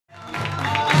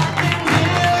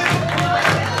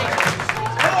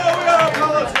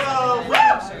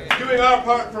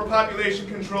our part for population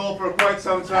control for quite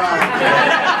some time.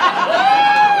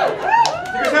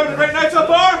 You guys having a great night so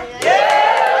far?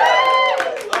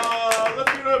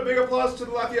 Let's give a big applause to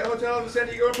the Lafayette Hotel and the San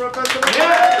Diego Improv Festival.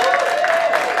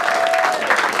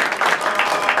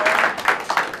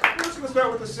 We're just going to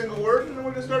start with a single word, and then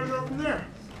we're going to start it over from there.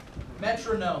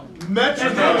 Metronome.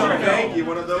 Metronome. Thank you.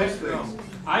 One of those things.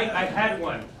 I had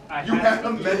one. You had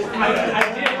a metronome?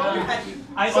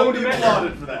 I did. Somebody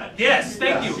applauded for that. Yes,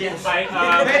 thank you. Yes.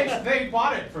 They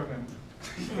bought it from him.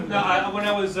 No, when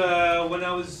I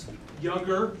was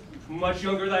younger, much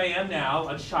younger than I am now,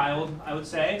 a child, I would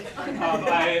say.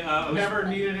 I was Never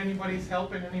needed anybody's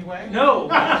help in any way? No.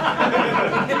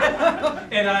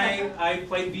 And I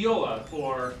played viola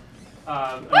for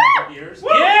a number of years.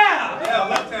 Yeah! Yeah,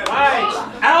 left-handed.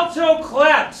 Right. Alto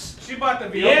clefs. She bought the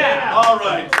viola. Yeah. All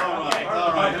right.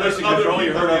 There's other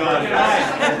people in the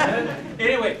audience.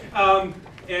 Anyway,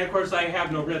 and of course I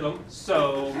have no rhythm,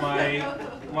 so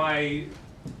my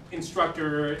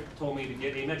instructor told me to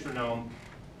get a metronome.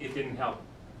 It didn't help.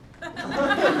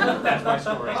 That's my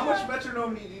story. How much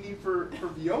metronome do you need for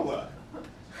viola?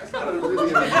 That's not a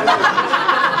really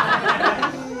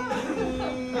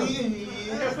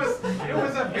It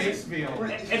was a bass viola.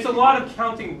 It's a lot of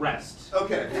counting rest.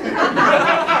 Okay.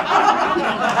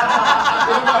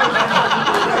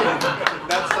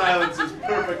 That silence is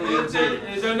perfectly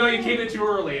endearing. So no, you came in too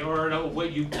early, or no,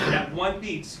 what you that one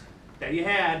beat that you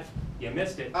had, you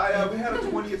missed it. We had a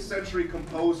 20th century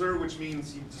composer, which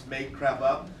means he just made crap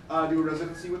up, do a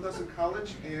residency with us in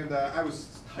college, and I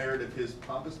was tired of his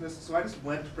pompousness, so I just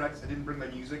went to practice. I didn't bring my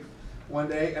music one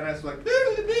day, and I was like,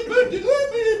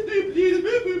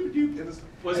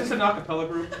 Was this an acapella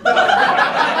group? I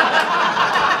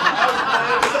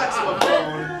was playing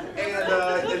saxophone,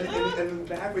 and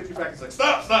halfway through practice, like,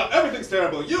 stop, everything's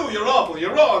terrible, you're awful,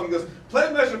 you're wrong. He goes,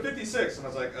 play measure 56, and I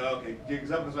was like, okay,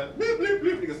 gigs up, and I was like, bloop, bloop,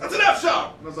 bloop. He goes, that's an F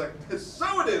sharp, and I was like,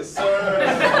 so it is,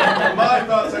 sir. My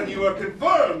thoughts on you are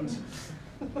confirmed.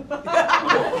 My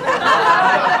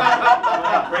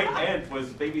great aunt was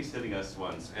babysitting us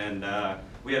once, and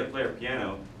we had a player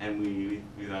piano, and we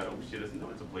thought, oh, she doesn't know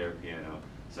it's a player piano.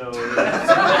 So we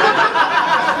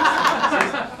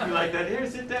like that. Here,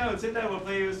 sit down, we'll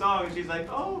play you a song. And she's like,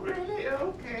 oh, really?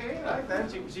 Okay. Like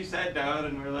that. She sat down,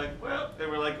 and we're like, well, they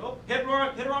were like, oh, hit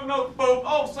wrong note, boom,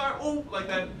 oh, sorry, oh, like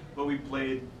that. But we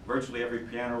played virtually every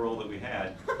piano roll that we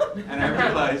had, and I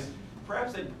realized,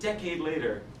 perhaps a decade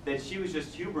later, that she was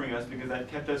just humoring us because that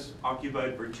kept us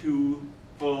occupied for 2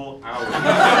 full hours.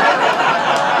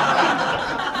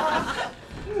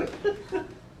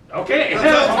 Okay.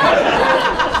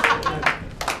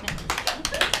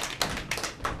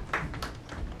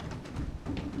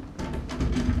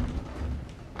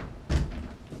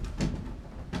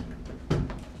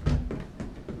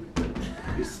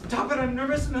 Stop it, I'm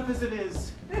nervous enough as it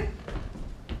is.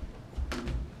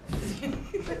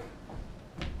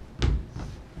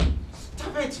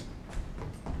 Stop it!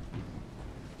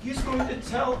 He's going to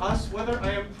tell us whether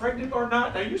I am pregnant or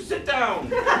not. Now you sit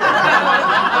down.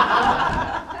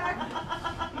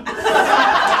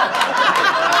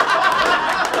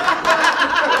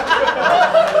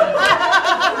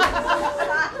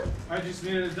 I just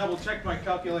needed to double check my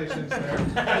calculations there.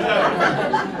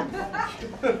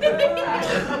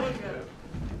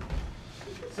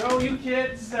 So you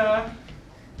kids,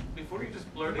 Before you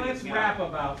just blurt let's anything rap out.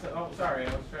 about. Oh, sorry, I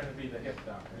was trying to be the hip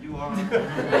doctor. You are.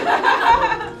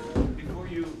 Before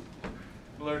you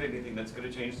blurt anything that's going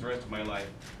to change the rest of my life,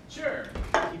 Sure.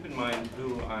 keep in mind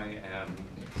who I am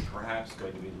perhaps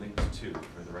going to be linked to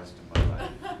for the rest of my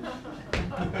life.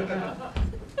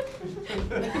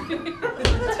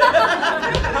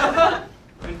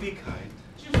 And be kind.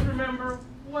 Just remember,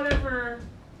 whatever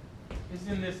is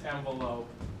in this envelope.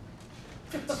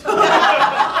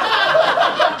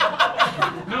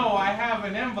 No, I have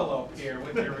an envelope here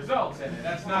with your results in it.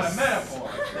 That's not a metaphor.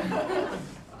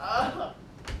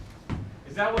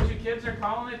 Is that what you kids are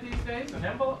calling it these days? An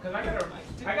envelope? Because I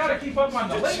gotta keep up on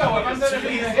the lingo if I'm gonna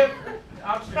be the hip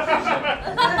obstetrician.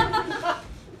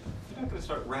 You're not going to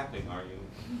start rapping, are you?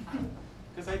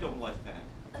 Because I don't like that.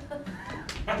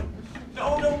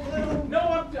 No, Glue! No,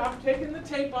 I'm taking the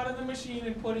tape out of the machine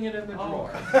and putting it in the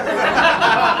drawer.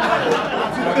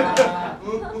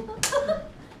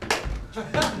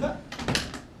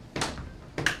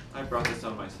 I brought this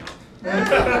on myself.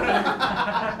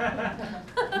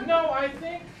 No, I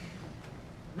think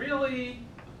really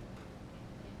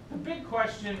the big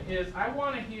question is I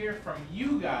want to hear from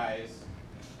you guys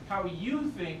how you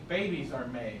think babies are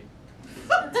made.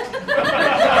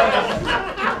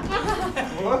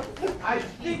 I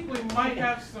think we might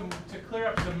have to clear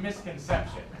up some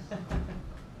misconceptions.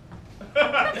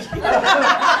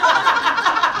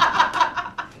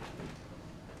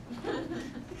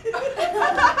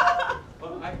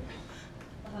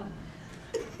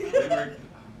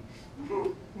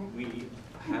 We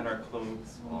had our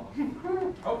clothes off.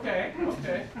 Okay,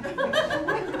 okay.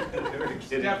 It's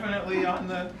definitely on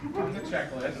the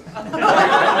checklist.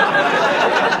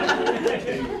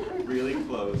 Really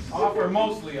close. Off or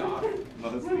mostly off.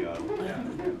 Mostly off. Yeah.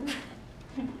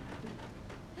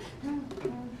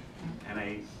 And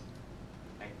I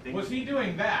think Was he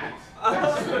doing that?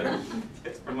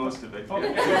 it's for most of it.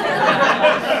 Okay.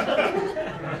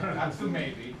 That's a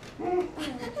maybe. And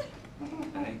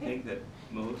I think that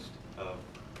most of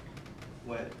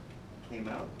what came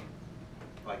out,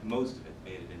 like most of it,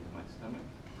 made it into my stomach.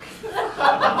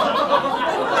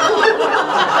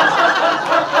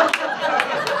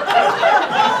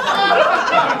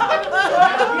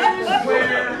 Here's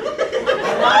where a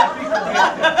lot of people get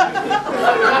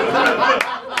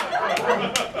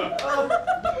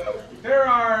there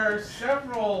are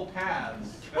several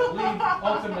paths that lead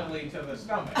ultimately to the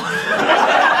stomach.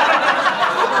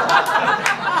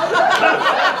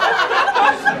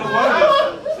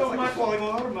 So much falling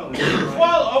watermelon.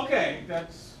 Well, okay,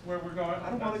 that's where we're going. I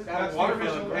don't want to That's have the watermelon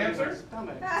official right in my answer?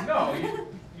 stomach. No,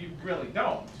 you really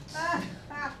don't.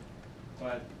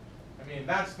 But, I mean,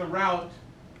 that's the route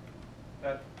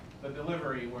that the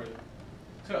delivery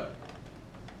took.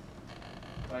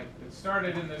 Like, it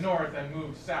started in the north and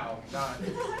moved south, not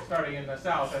starting in the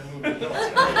south and moving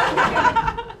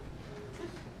north.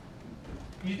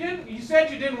 You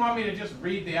said you didn't want me to just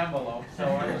read the envelope, so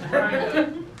I was trying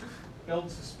to build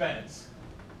suspense.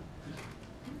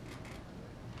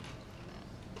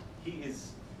 He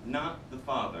is not the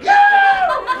father. Woo!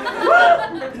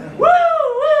 Woo!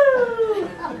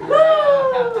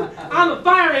 Woo! I'm a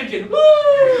fire engine. Woo!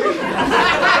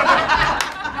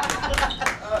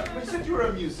 You said you were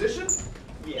a musician?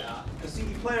 Yeah. A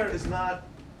CD player is not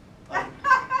an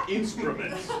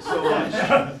instrument so much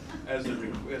as a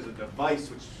device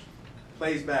which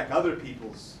plays back other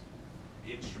people's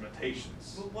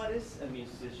instrumentations. But what is a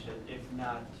musician if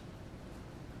not?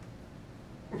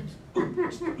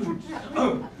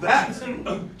 That,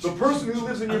 the person who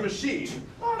lives in your machine, which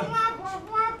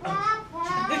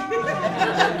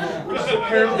is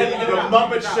apparently the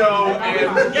Muppet Show and...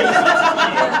 I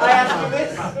ask you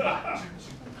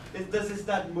this. Does this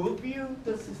not move you?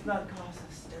 Does this not cause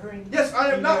a stirring? Yes,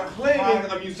 I am in not your claiming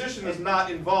heart? a musician is not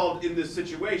involved in this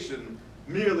situation,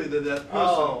 merely that that person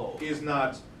Oh. is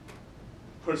not,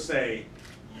 per se,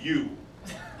 you.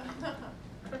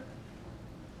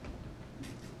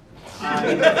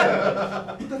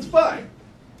 That's fine.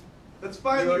 That's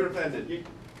fine that you're offended.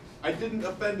 I didn't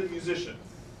offend a musician.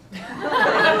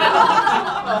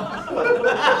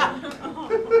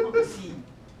 See,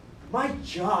 my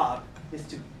job is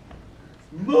to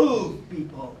move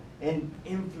people and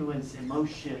influence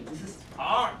emotion. This is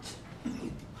art.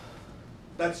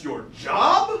 That's your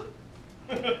job?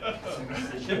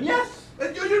 Musician, yes.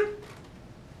 You're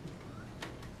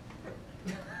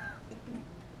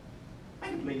I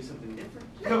can play you something different.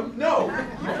 no.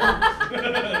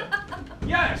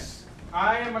 Yes,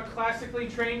 I am a classically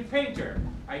trained painter.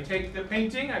 I take the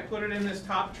painting, I put it in this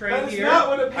top tray That is here. not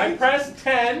what a I paint- press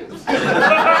 10.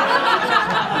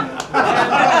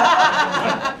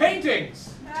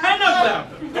 Paintings, 10 of them.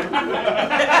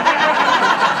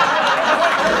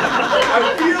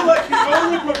 I feel like the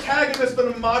only protagonist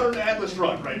in a modern Atlas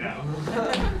run right now.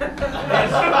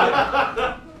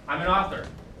 I'm an author.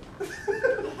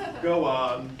 Go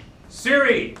on.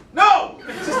 Siri. No!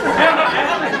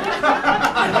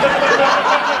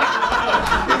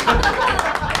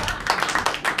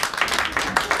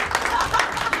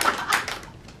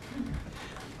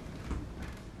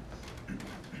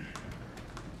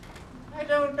 I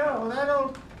don't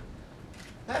know.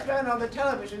 That man on the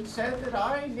television said that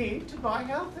I need to buy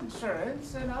health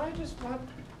insurance, and I just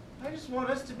want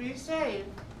us to be safe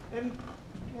in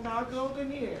our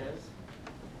golden years.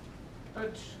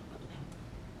 But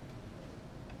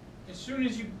as soon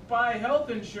as you buy health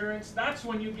insurance, that's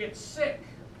when you get sick.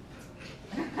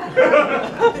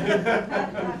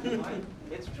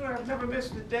 It's true, I've never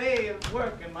missed a day of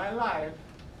work in my life.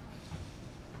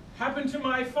 Happened to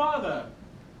my father.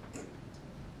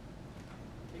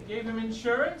 They gave him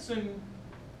insurance, and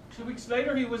 2 weeks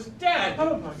later he was dead.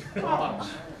 Oh my gosh.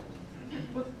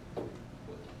 But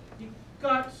he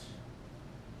got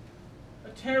a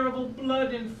terrible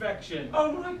blood infection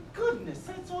Oh my goodness,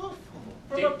 that's awful.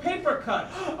 from a paper cut.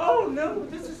 Oh no,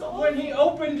 this is awful. When he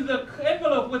opened the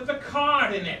envelope with the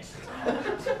card in it.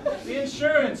 The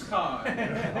insurance card.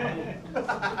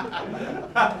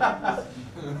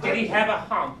 Did he have a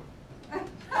hump?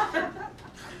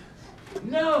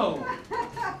 No.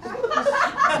 We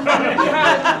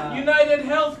had United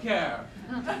Healthcare.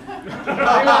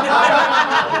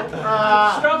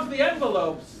 Stuffed the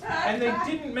envelopes, and they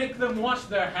didn't make them wash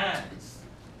their hands.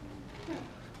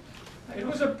 It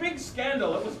was a big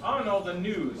scandal. It was on all the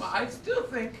news. Well, I still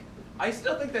think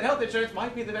that health insurance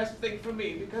might be the best thing for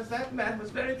me because that man was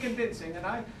very convincing, and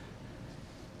I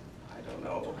don't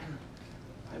know.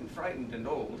 I'm frightened and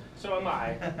old. So am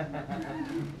I.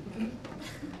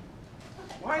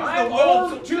 Why is I'm the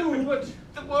world old so too, different?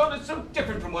 but The world is so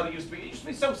different from what it used to be. It used to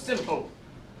be so simple.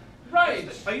 right,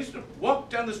 I used to walk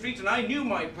down the street and I knew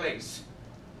my place.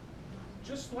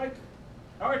 just like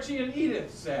Archie and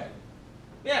Edith said.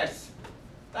 Yes.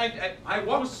 I It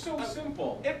walked. was so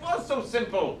simple. It was so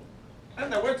simple.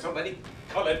 And there weren't so many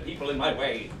colored people in my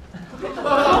way.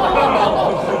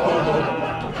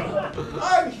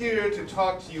 I'm here to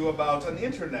talk to you about an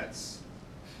internets.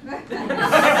 I'll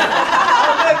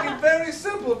make it very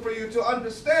simple for you to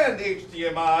understand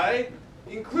HDMI,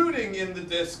 including in the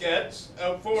diskette,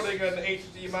 affording an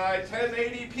HDMI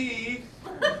 1080p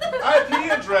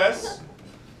IP address.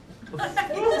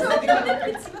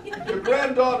 Your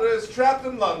granddaughter is trapped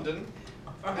in London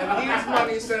and needs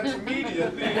money sent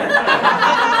immediately.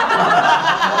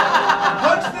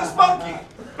 Punch this monkey.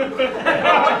 You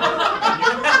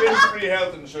win free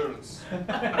health insurance.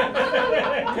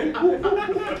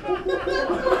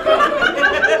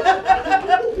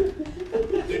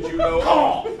 Did you know?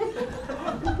 Oh,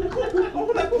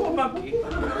 that poor monkey.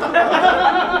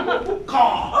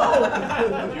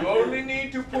 You only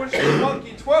need to push the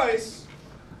monkey twice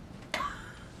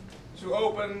to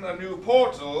open a new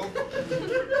portal,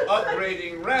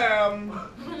 upgrading RAM,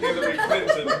 Hillary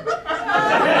Clinton.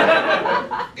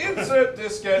 Insert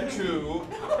diskette 2.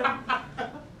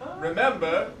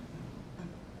 Remember,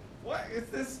 What is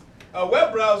this? a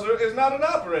web browser is not an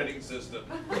operating system.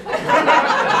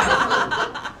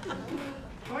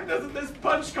 Why doesn't this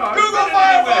punch card? Google fit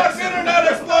anywhere? Firefox,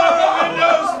 Internet Explorer,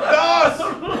 Windows, DOS.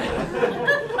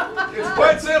 It's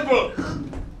quite simple.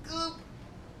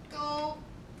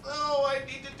 Oh, I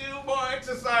need to do more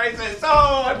exercises.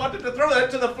 Oh, I wanted to throw that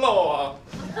to the floor.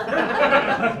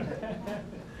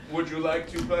 Would you like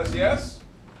to press yes,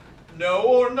 no,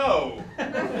 or no?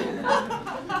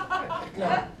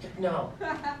 No.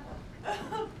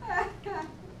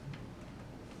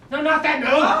 No, not that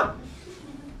no!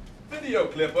 Video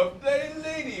clip of a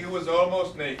lady who was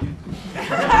almost naked.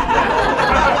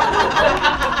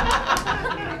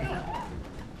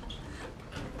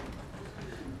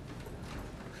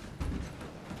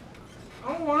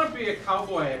 I don't want to be a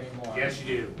cowboy anymore. Yes,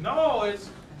 you do. No, it's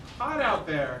hot out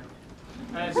there,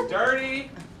 and it's dirty,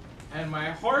 and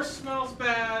my horse smells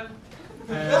bad,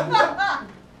 and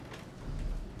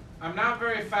I'm not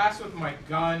very fast with my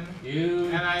gun, You.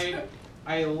 and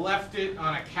I left it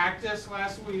on a cactus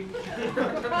last week.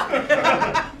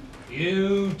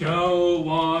 You don't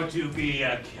want to be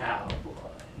a cowboy.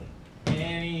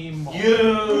 Anymore.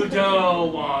 You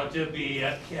don't want to be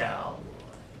a cowboy.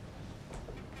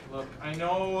 Look, I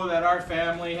know that our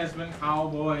family has been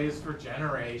cowboys for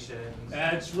generations.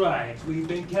 That's right. We've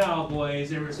been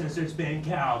cowboys ever since there's been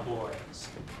cowboys.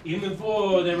 Even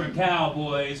before there were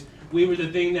cowboys, we were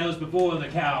the thing that was before the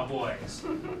cowboys.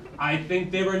 I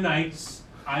think they were knights.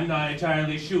 I'm not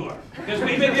entirely sure. Because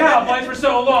we've been cowboys for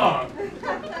so long.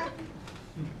 I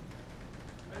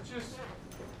just,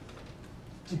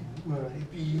 Don't want to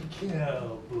be a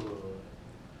cowboy.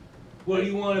 What do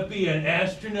you want to be, an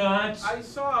astronaut? I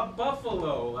saw a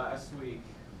buffalo last week.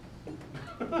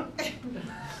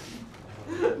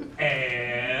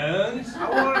 And? I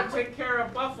want to take care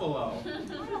of buffalo.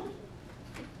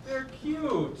 They're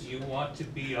cute. Do you want to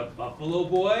be a buffalo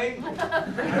boy? I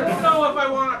don't know if I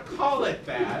want to call it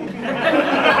that.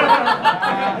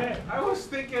 I was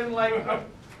thinking like a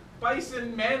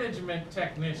bison management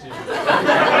technician.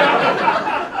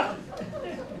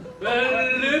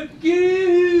 Well, look at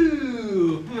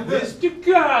you! Mr.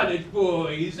 Cottage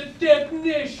Boy, he's a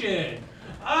technician.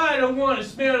 I don't want to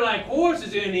smell like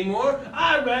horses anymore.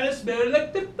 I'd rather smell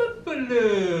like the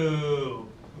buffalo.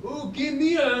 Oh, give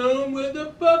me on with the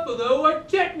buffalo or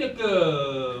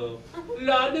technical.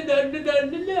 La da da da da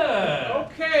da da.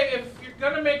 Okay, if you're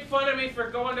gonna make fun of me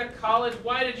for going to college,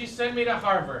 why did you send me to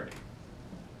Harvard?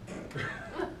 Did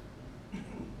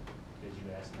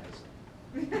you ask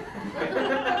nicely?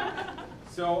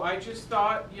 So I just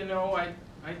thought, you know, I'd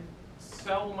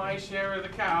sell my share of the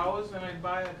cows and I'd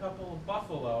buy a couple of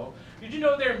buffalo. Did you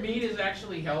know their meat is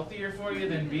actually healthier for you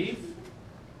than beef?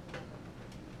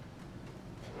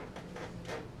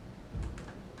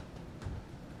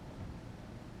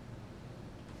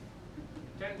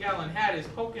 10-gallon hat is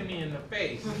poking me in the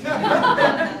face.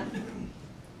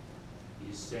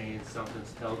 You saying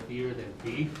something's healthier than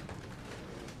beef?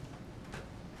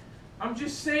 I'm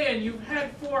just saying, you've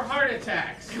had 4 heart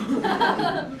attacks.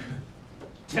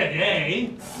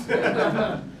 Today?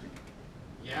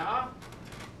 Yeah?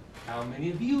 How many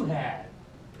have you had?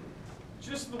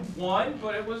 Just the one,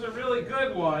 but it was a really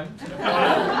good one. You're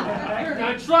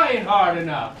not trying hard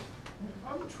enough.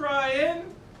 I'm trying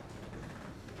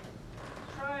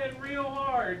real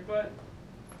hard, but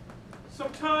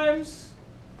sometimes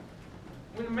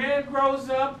when a man grows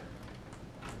up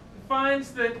and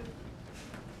finds that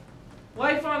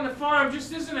life on the farm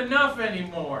just isn't enough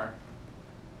anymore.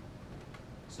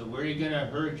 So where are you gonna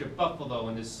herd your buffalo,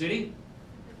 in the city?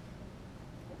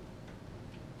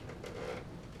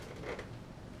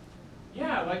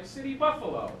 Yeah, like city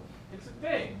buffalo. It's a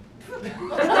thing. There's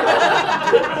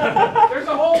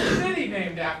a whole city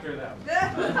named after them.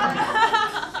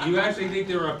 You actually think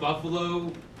there are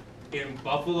buffalo in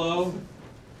Buffalo?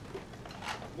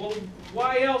 Well,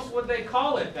 why else would they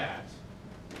call it that?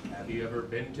 Have you ever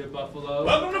been to Buffalo?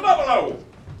 Welcome to Buffalo!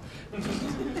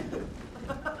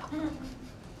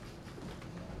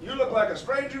 You look like a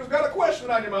stranger who's got a question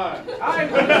on your mind. I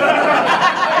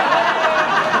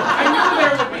knew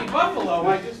there would be buffalo.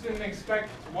 I just didn't expect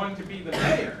one to be the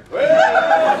mayor.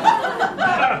 Well,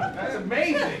 That's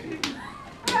amazing.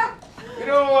 you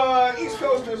know, East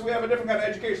Coasters, we have a different kind of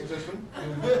education system.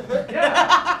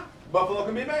 Yeah. Buffalo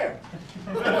can be mayor.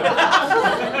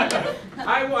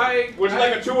 Would you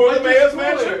like a tour of the mayor's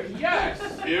mansion? Yes.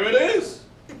 Here it is.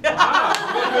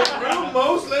 Wow. Room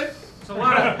mostly. It's a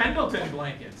lot of Pendleton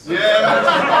blankets. Yeah.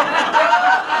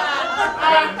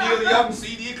 Neil Young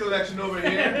CD collection over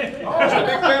here. Oh, I'm a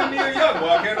big fan of Neil Young.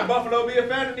 Why can't a buffalo be a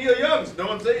fan of Neil Young's? No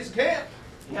one says he can't.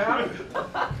 Yeah.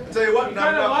 I'll tell you what, You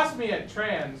kind of lost me at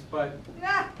trans, but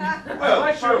well,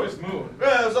 my part sure. was moon.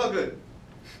 Well, it's all good.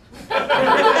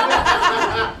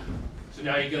 So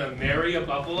now you're gonna marry a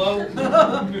buffalo?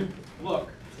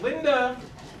 Look, Linda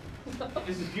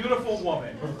is a beautiful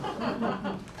woman.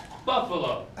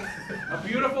 Buffalo. A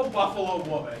beautiful buffalo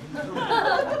woman.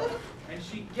 And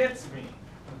she gets me.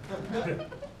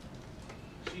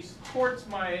 She supports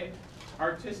my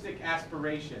artistic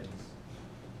aspirations.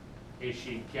 Is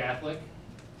she Catholic?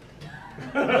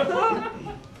 You're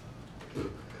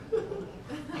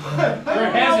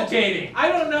hesitating. I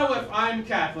don't know if I'm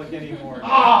Catholic anymore.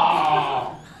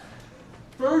 Ah!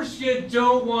 First you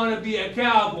don't want to be a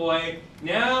cowboy,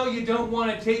 now you don't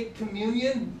want to take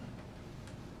communion?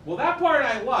 Well, that part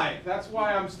I like. That's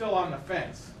why I'm still on the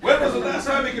fence. When was the last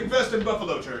time you confessed in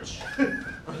Buffalo Church?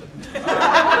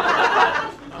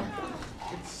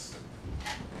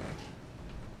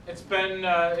 It's been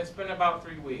about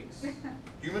 3 weeks.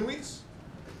 Human weeks?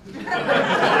 No. Fair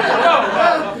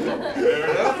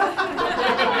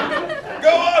enough. Go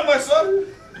on, my son.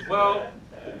 Well,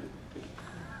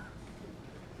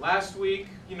 last week,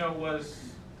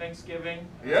 was Thanksgiving.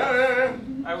 Yeah.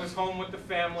 I was home with the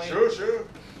family. Sure.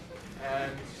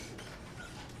 And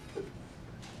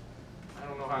I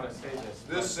don't know how to say this.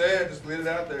 Just say it, just leave it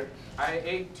out there. I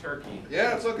ate turkey.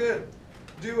 Yeah, it's all good.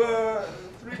 Do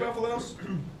 3 buffaloes.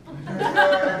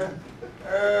 A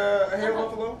Hail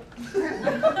Buffalo.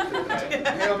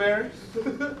 Hail Mary.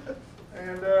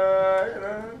 And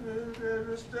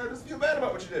just feel bad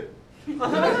about what you did. Okay,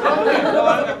 well,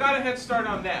 I've got a head start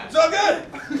on that. It's all good.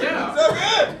 Yeah. It's all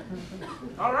good.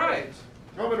 All right.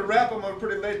 You want me to rap? I'm a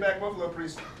pretty laid-back buffalo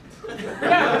priest.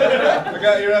 Yeah. I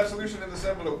got your absolution in this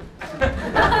envelope.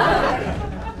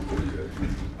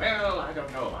 Well, I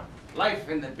don't know. Life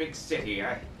in the big city,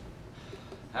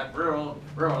 that rural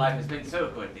life has been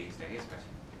so good these days, but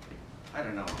I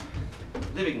don't know.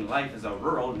 Living life as a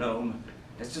rural gnome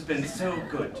has just been so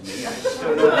good to me. I just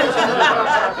don't know what to do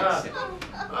about the big city.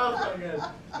 Oh my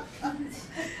God.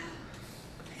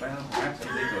 Well, perhaps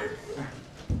it'll be good.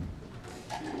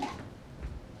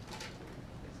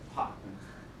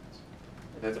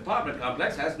 This apartment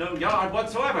complex has no yard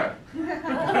whatsoever.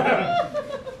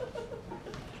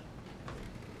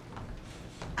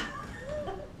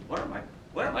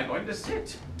 Where am I going to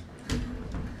sit?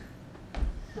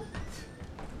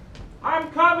 I'm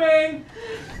coming.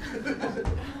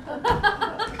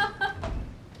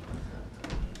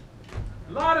 A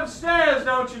lot of stairs,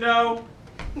 don't you know?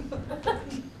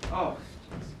 Oh,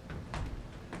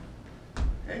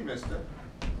 Hey, mister.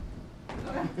 You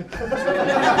new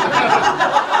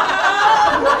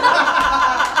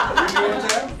in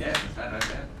town? yes, that's right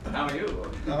there. How are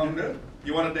you? I'm good.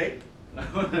 You want a date?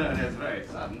 That's very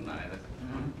sudden.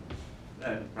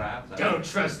 Perhaps. Don't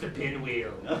trust the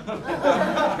pinwheel.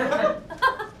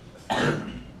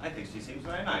 I think she seems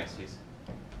very nice.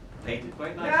 painted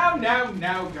quite nicely.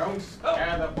 Now, don't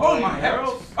scare the boy. Oh my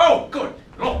heavens! Oh, good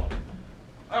Lord!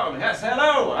 Oh yes,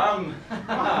 hello.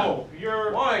 Oh,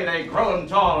 you're. Boy, they growing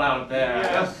tall out there.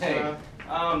 Yes, Hey,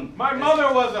 my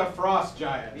mother was a frost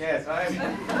giant. Yes, I'm.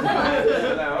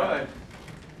 Hello.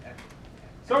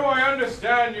 So I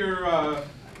understand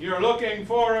you're looking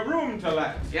for a room to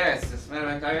let. Yes, as a matter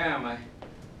of fact, I am.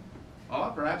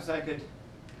 Or perhaps I could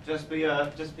just be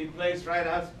placed right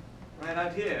out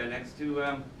here next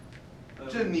to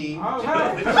Janine. Oh.